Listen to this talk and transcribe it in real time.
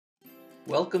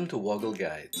Welcome to Woggle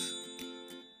Guides.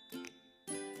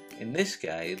 In this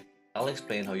guide, I'll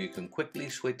explain how you can quickly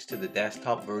switch to the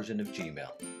desktop version of Gmail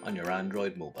on your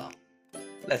Android mobile.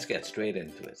 Let's get straight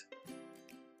into it.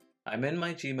 I'm in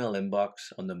my Gmail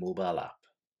inbox on the mobile app.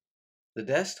 The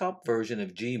desktop version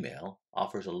of Gmail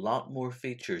offers a lot more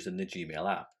features than the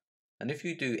Gmail app, and if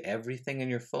you do everything on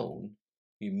your phone,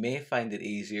 you may find it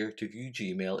easier to view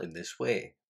Gmail in this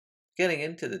way. Getting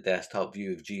into the desktop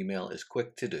view of Gmail is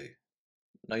quick to do.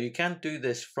 Now you can't do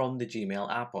this from the Gmail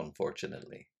app,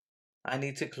 unfortunately. I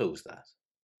need to close that,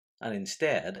 and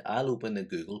instead I'll open the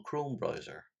Google Chrome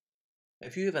browser.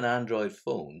 If you have an Android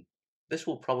phone, this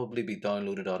will probably be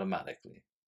downloaded automatically.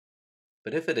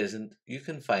 But if it isn't, you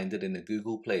can find it in the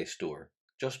Google Play Store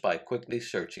just by quickly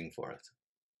searching for it.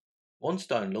 Once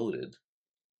downloaded,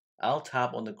 I'll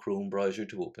tap on the Chrome browser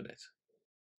to open it.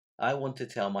 I want to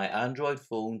tell my Android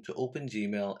phone to open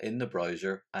Gmail in the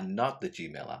browser and not the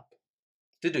Gmail app.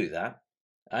 To do that,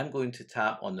 I'm going to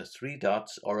tap on the three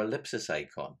dots or ellipsis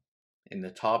icon in the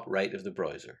top right of the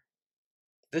browser.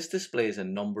 This displays a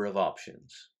number of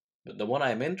options, but the one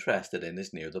I'm interested in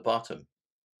is near the bottom,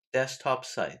 Desktop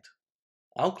Site.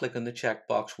 I'll click on the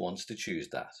checkbox once to choose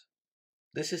that.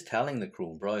 This is telling the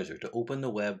Chrome browser to open the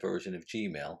web version of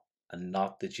Gmail and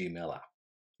not the Gmail app.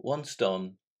 Once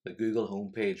done, the Google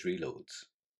homepage reloads.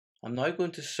 I'm now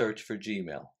going to search for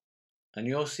Gmail, and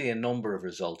you'll see a number of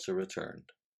results are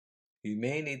returned. You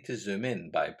may need to zoom in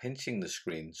by pinching the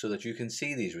screen so that you can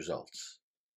see these results,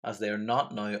 as they are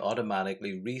not now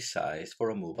automatically resized for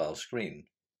a mobile screen.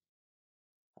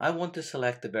 I want to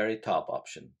select the very top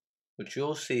option, which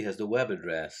you'll see has the web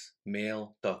address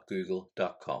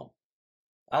mail.google.com.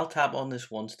 I'll tap on this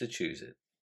once to choose it.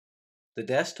 The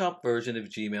desktop version of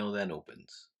Gmail then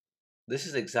opens. This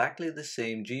is exactly the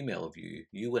same Gmail view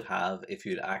you would have if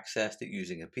you'd accessed it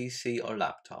using a PC or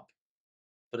laptop,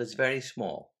 but it's very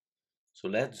small. So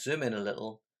let's zoom in a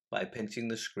little by pinching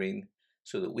the screen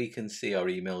so that we can see our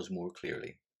emails more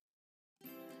clearly.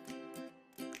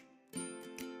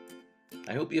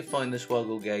 I hope you found this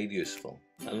Woggle guide useful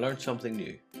and learned something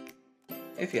new.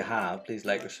 If you have, please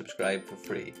like or subscribe for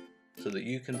free so that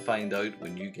you can find out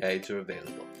when new guides are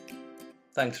available.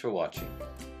 Thanks for watching,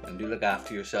 and do look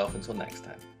after yourself until next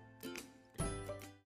time.